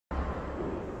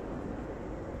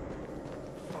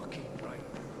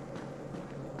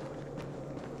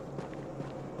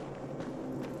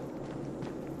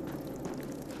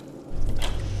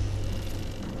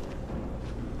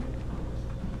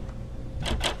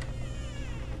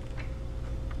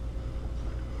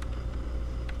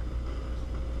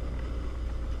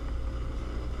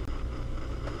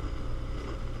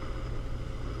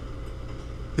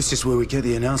This is where we get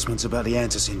the announcements about the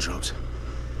antizin drops.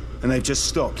 And they've just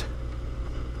stopped.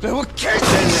 There were kids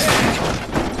in there!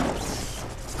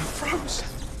 I froze.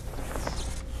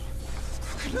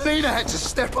 Lena had to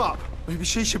step up. Maybe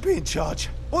she should be in charge.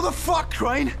 What the fuck,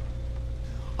 Crane?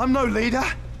 I'm no leader.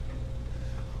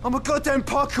 I'm a goddamn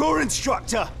parkour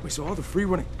instructor. Wait, so all the free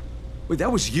running... Wait,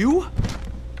 that was you?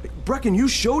 Brecken, you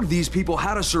showed these people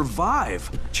how to survive.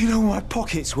 Do you know what my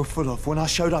pockets were full of when I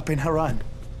showed up in Harran?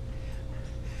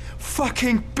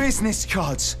 Fucking business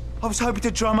cards. I was hoping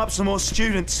to drum up some more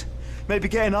students. Maybe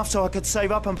get enough so I could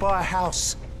save up and buy a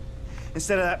house.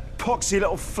 Instead of that poxy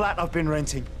little flat I've been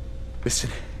renting. Listen,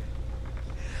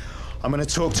 I'm gonna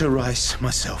talk to Rice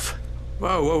myself.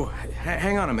 Whoa,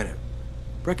 hang on a minute.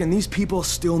 Brecken, these people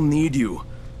still need you.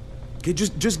 Okay,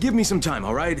 just give me some time,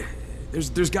 all right?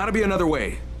 There's gotta be another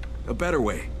way. A better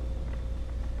way.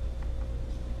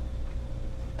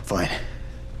 Fine.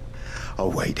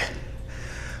 I'll wait.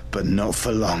 But not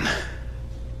for long.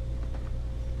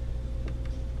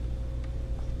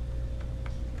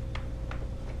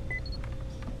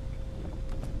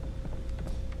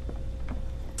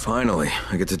 Finally,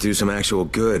 I get to do some actual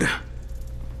good.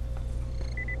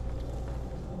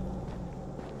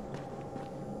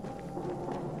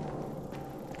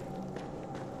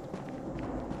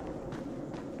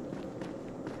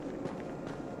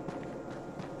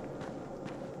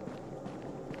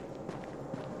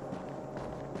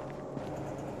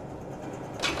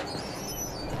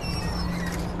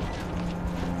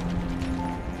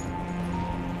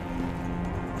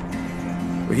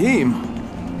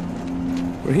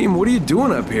 Raheem, what are you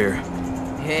doing up here?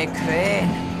 Hey, Crane.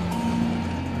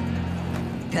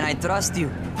 Can I trust you?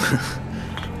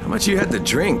 How much you had to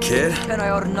drink, kid? Can I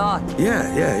or not?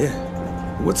 Yeah.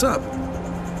 What's up?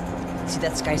 See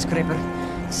that skyscraper?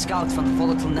 Scouts from the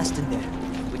volatile nest in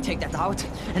there. We take that out,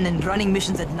 and then running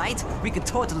missions at night, we could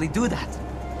totally do that.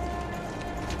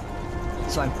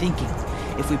 So I'm thinking,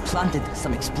 if we planted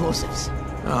some explosives.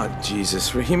 Oh,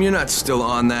 Jesus. Raheem, you're not still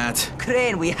on that.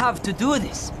 Crane, we have to do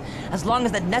this. As long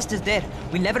as that nest is there,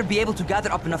 we'll never be able to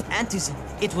gather up enough antizin.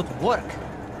 It would work.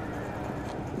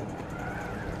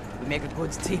 We make a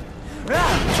good team.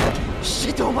 Ah!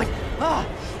 Shit, oh my... Ah!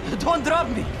 Don't drop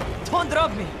me! Don't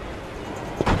drop me!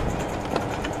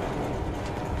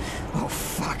 Oh,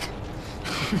 fuck.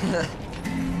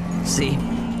 See?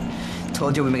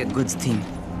 Told you we make a good team.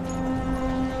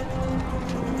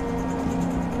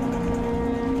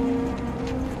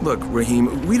 Look,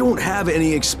 Raheem, we don't have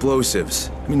any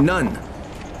explosives. I mean, none.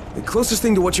 The closest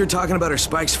thing to what you're talking about are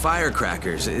Spike's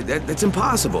firecrackers. That's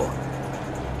impossible.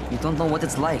 You don't know what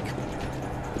it's like.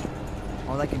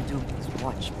 All I can do is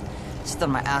watch. Sit on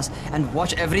my ass and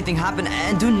watch everything happen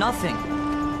and do nothing.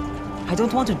 I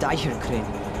don't want to die here, Crane.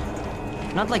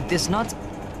 Not like this, not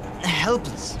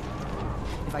helpless.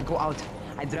 If I go out,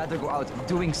 I'd rather go out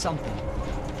doing something.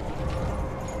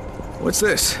 What's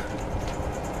this?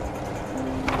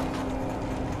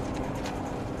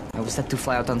 I was set to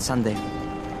fly out on Sunday.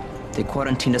 They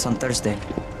quarantined us on Thursday.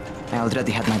 I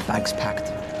already had my bags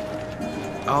packed.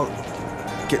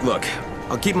 Look,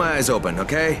 I'll keep my eyes open,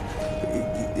 okay?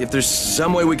 If there's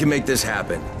some way we can make this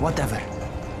happen. Whatever.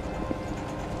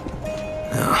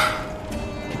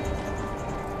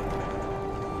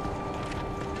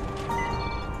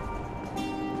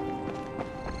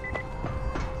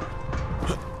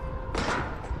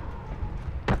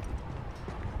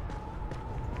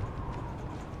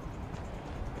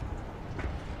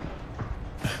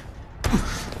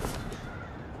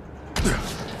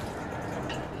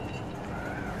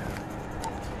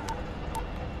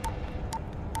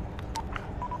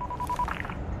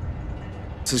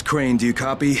 This is Crane, do you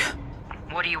copy?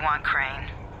 What do you want, Crane?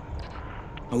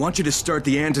 I want you to start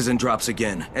the antizin drops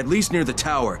again, at least near the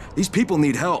tower. These people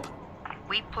need help.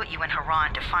 We put you in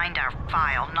Harran to find our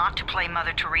file, not to play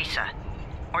Mother Teresa.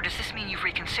 Or does this mean you've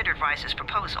reconsidered Rice's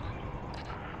proposal?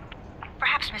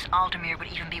 Perhaps Miss Aldemir would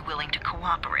even be willing to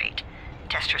cooperate,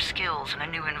 test her skills in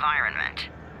a new environment.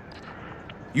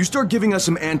 You start giving us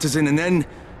some antizin and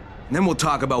then we'll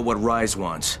talk about what Rise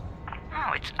wants.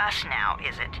 Oh, it's us now,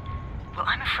 is it? Well,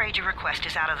 I'm afraid your request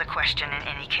is out of the question in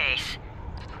any case.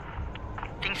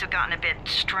 Things have gotten a bit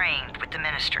strained with the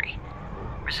Ministry.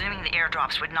 Resuming the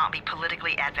airdrops would not be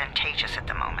politically advantageous at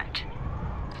the moment.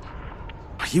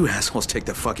 You assholes take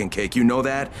the fucking cake, you know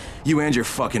that? You and your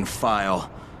fucking file.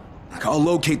 Look, I'll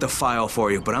locate the file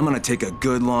for you, but I'm gonna take a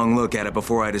good long look at it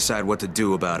before I decide what to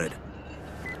do about it.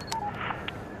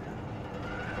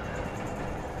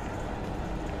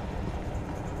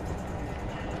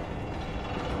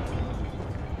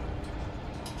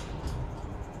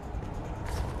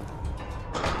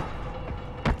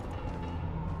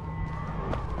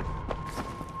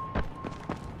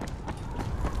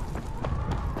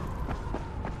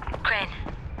 Crane,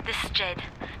 this is Jade.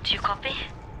 Do you copy?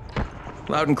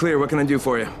 Loud and clear, what can I do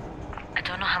for you? I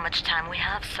don't know how much time we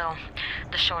have, so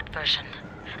the short version.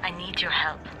 I need your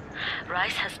help.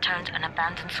 Rice has turned an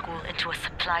abandoned school into a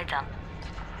supply dump.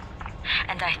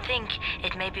 And I think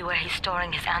it may be where he's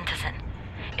storing his antizin.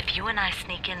 If you and I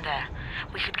sneak in there,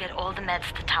 we could get all the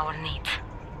meds the tower needs.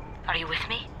 Are you with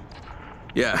me?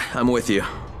 Yeah, I'm with you.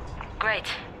 Great.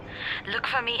 Look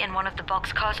for me in one of the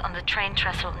boxcars on the train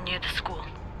trestle near the school.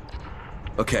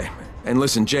 Okay, and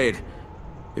listen, Jade.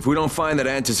 If we don't find that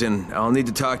antizin, I'll need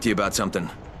to talk to you about something.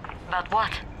 About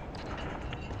what?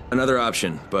 Another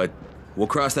option, but we'll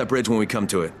cross that bridge when we come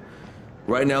to it.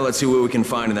 Right now, let's see what we can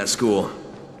find in that school.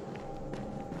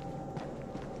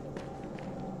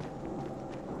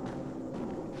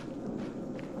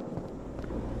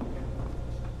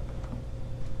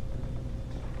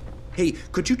 Hey,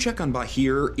 could you check on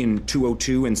Bahir in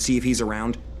 202 and see if he's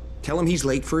around? Tell him he's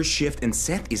late for his shift and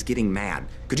Seth is getting mad.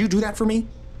 Could you do that for me?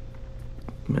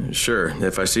 Sure,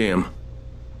 if I see him.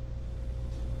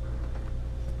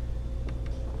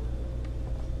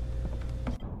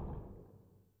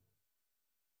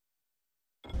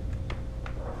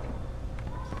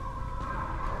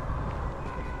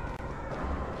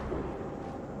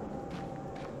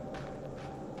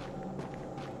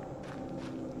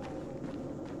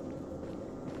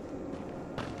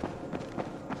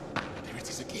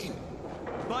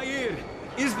 Bahir,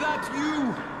 is that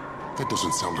you? That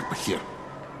doesn't sound like Bahir.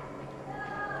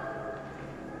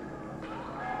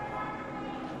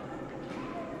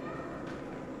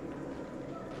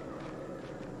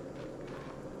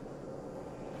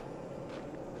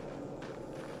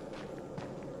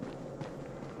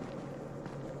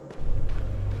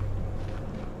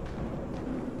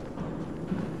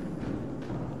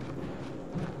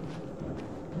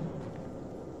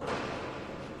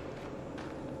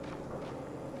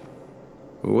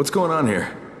 What's going on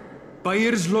here?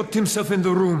 Bahir's locked himself in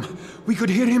the room. We could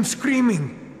hear him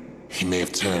screaming. He may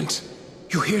have turned.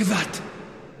 You hear that?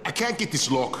 I can't get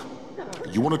this lock.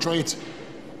 You want to try it?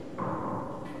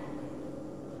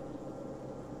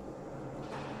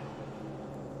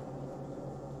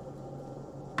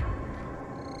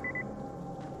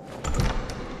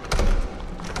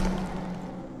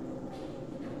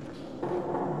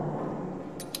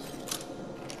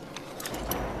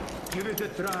 Give it a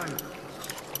try.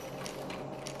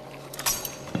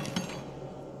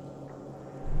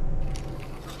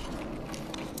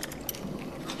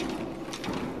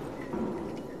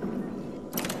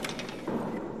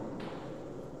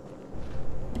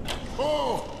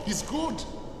 Oh, he's good.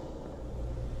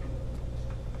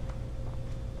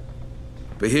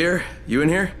 Bahir, you in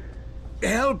here?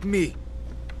 Help me.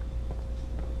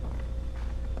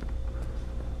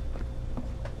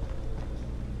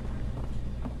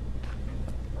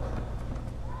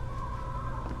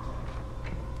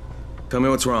 Tell me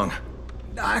what's wrong.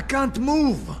 I can't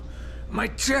move. My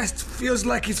chest feels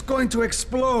like it's going to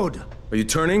explode. Are you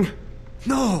turning?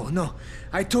 No.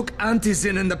 I took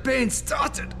antizin and the pain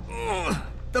started. Ugh.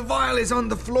 The vial is on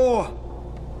the floor.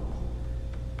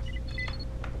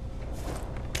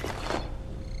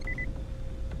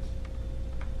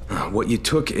 What you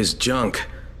took is junk.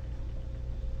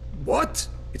 What?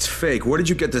 It's fake. Where did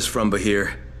you get this from,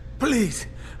 Bahir? Please,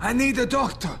 I need a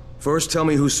doctor. First, tell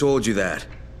me who sold you that.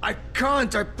 I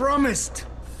can't, I promised.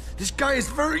 This guy is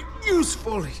very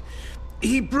useful.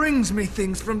 He brings me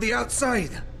things from the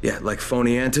outside. Yeah, like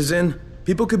phony antizin?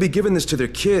 People could be giving this to their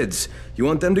kids. You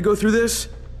want them to go through this?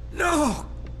 No!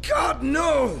 God,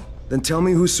 no! Then tell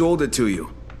me who sold it to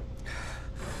you.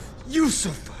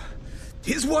 Yusuf.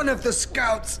 He's one of the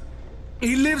scouts.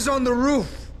 He lives on the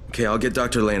roof. Okay, I'll get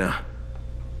Dr. Lena.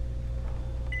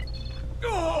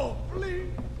 Oh, please.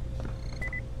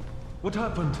 What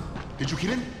happened? Did you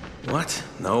kill him? What?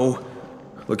 No.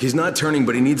 Look, he's not turning,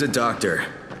 but he needs a doctor.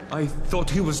 I thought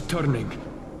he was turning.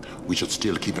 We should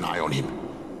still keep an eye on him.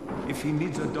 If he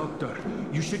needs a doctor,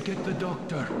 you should get the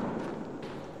doctor.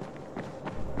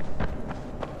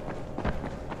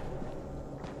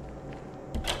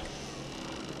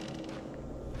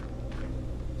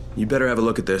 You better have a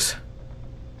look at this.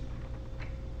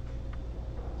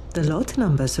 The lot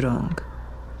number's wrong.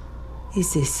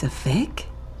 Is this a fake?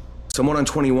 Someone on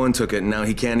 21 took it, and now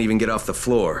he can't even get off the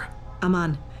floor.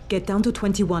 Aman, get down to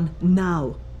 21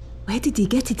 now. Where did he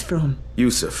get it from?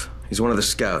 Yusuf. He's one of the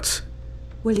scouts.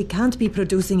 Well, he can't be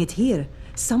producing it here.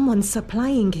 Someone's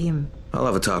supplying him. I'll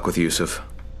have a talk with Yusuf.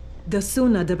 The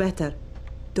sooner the better.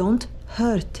 Don't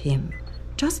hurt him.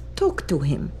 Just talk to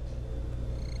him.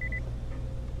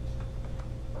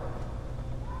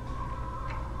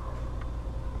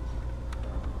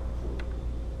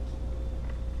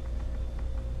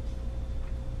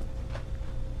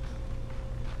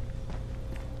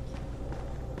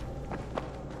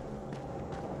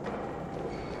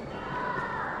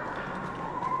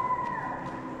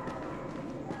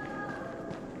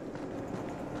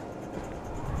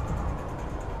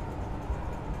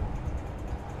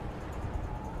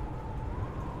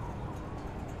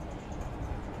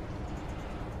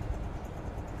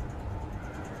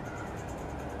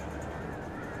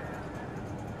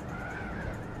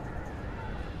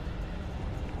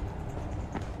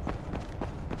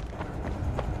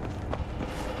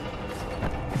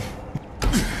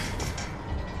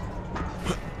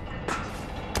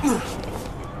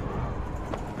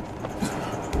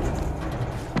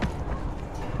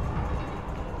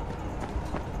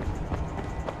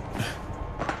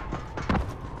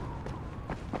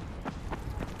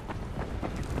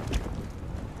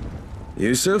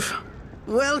 Yusuf?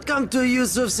 Welcome to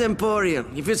Yusuf's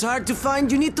Emporium. If it's hard to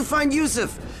find, you need to find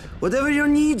Yusuf. Whatever your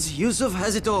needs, Yusuf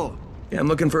has it all. Yeah, I'm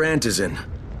looking for Antizin.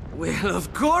 Well,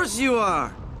 of course you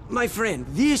are. My friend,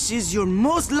 this is your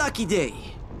most lucky day.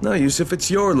 No, Yusuf,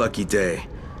 it's your lucky day.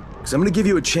 Because I'm gonna give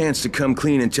you a chance to come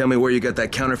clean and tell me where you got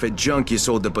that counterfeit junk you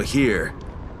sold to Bahir.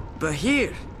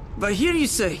 Bahir? Bahir, you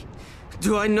say?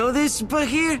 Do I know this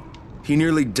Bahir? He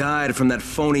nearly died from that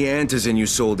phony Antizin you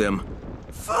sold him.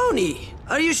 Phony?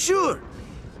 Are you sure?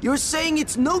 You're saying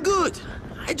it's no good.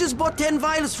 I just bought 10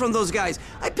 vials from those guys.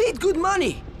 I paid good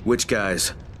money. Which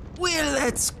guys? Well,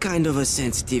 that's kind of a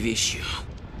sensitive issue.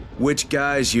 Which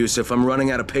guys, Yusuf? I'm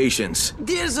running out of patience.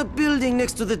 There's a building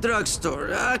next to the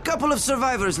drugstore. A couple of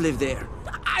survivors live there.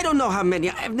 I don't know how many.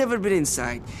 I've never been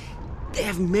inside. They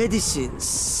have medicines.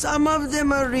 Some of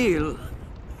them are real.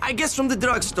 I guess from the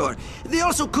drugstore. They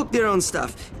also cook their own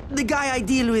stuff. The guy I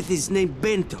deal with is named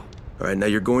Bento. All right, now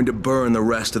you're going to burn the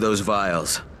rest of those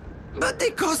vials. But they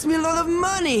cost me a lot of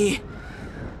money.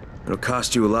 It'll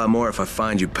cost you a lot more if I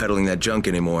find you peddling that junk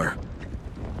anymore.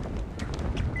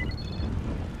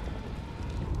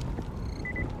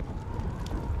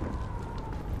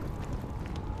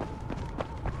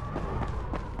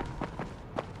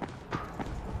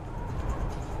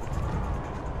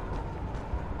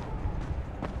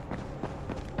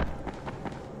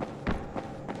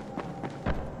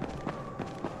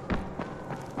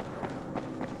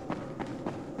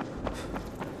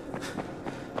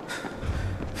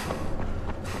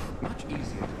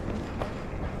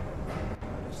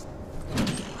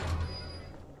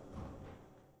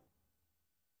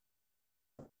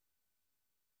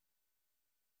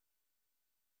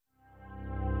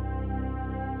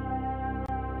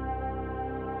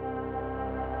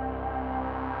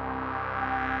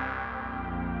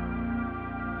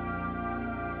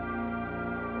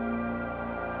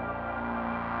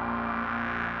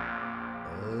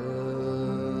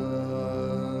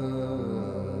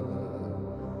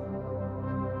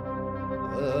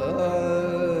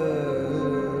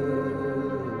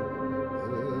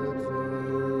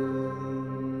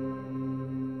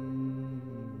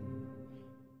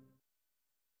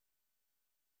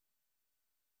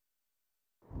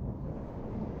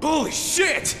 Holy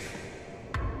shit!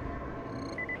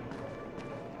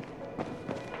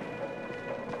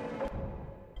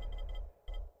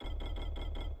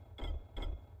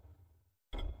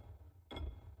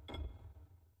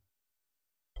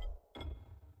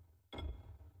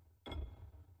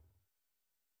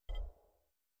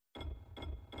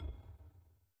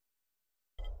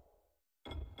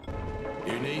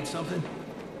 You need something?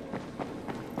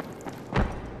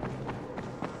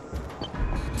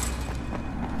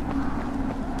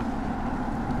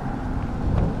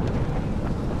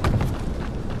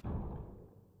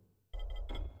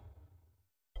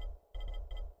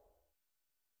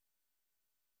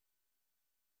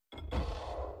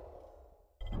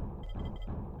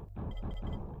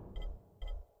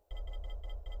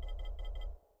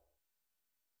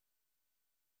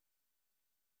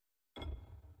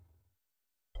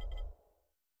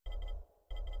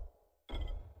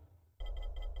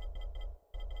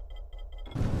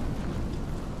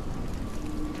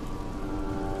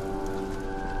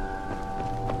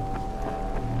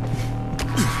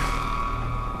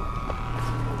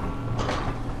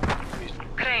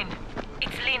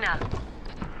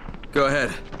 Go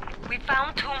ahead. We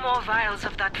found 2 more vials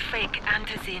of that fake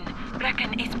antizin.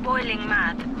 Brecken is boiling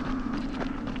mad.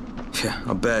 Yeah,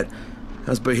 I'll bet.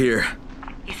 How's Bahir?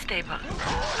 He's stable.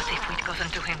 But if we'd gotten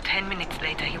to him 10 minutes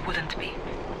later, he wouldn't be.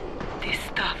 This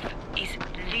stuff is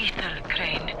lethal,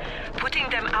 Crane. Putting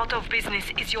them out of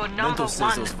business is your number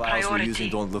one those vials we're using priority.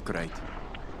 don't look right.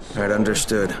 Right,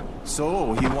 understood.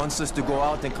 So, he wants us to go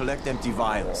out and collect empty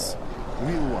vials.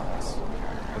 Real ones.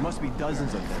 There must be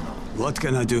dozens of them. What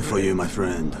can I do for you, my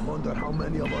friend?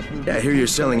 Yeah, I hear you're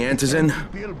selling Antizin.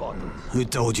 Who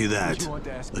told you that?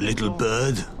 A little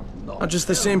bird? Oh, just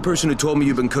the same person who told me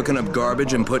you've been cooking up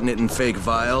garbage and putting it in fake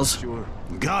vials?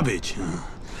 Garbage?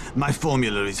 My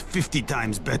formula is 50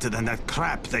 times better than that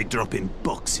crap they drop in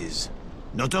boxes.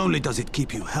 Not only does it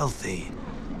keep you healthy,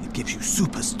 it gives you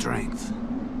super strength,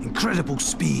 incredible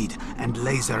speed, and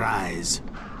laser eyes.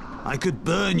 I could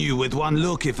burn you with one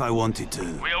look if I wanted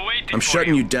to. I'm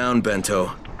shutting you down,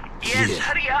 Bento. Yes,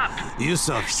 hurry up!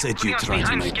 Yusuf said you tried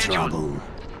to make trouble.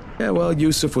 Yeah, well,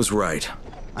 Yusuf was right.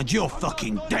 And you're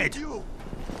fucking dead!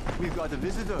 We've got a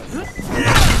visitor.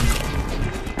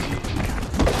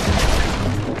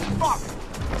 Fuck!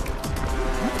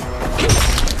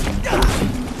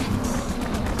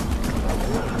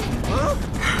 Huh?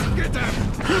 Get them!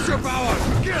 Use your power!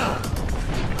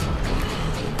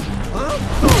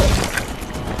 Huh?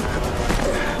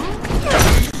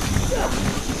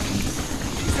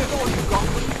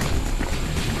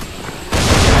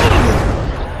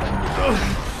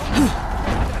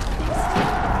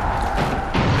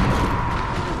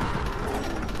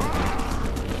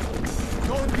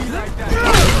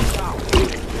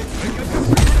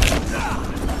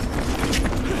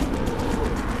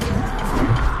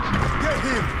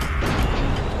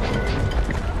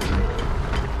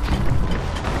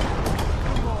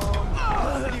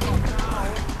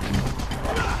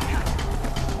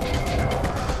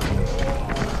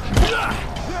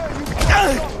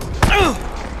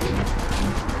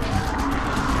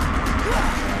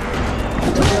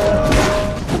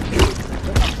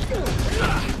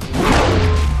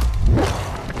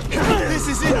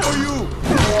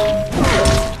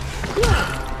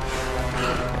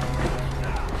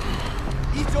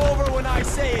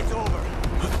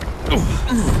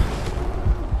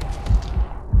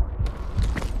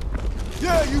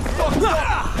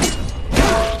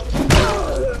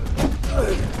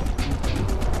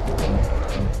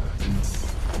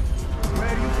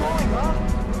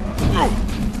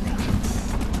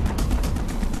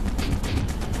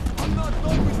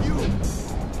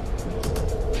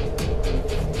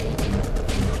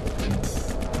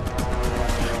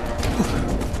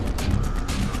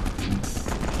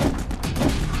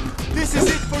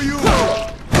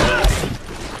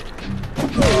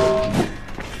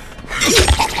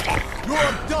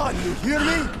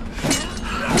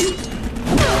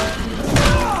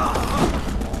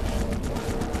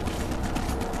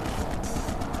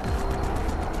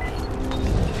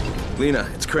 Lena,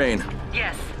 it's Crane.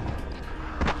 Yes.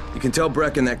 You can tell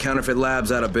Brecken that counterfeit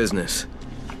lab's out of business.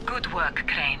 Good work,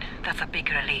 Crane. That's a big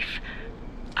relief.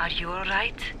 Are you all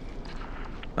right?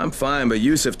 I'm fine, but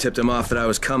Yusuf tipped him off that I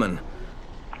was coming.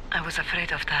 I was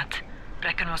afraid of that.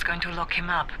 Brecken was going to lock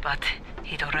him up, but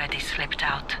he'd already slipped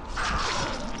out.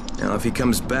 Now, if he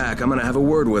comes back, I'm gonna have a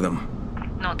word with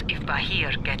him. Not if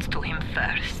Bahir gets to him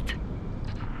first.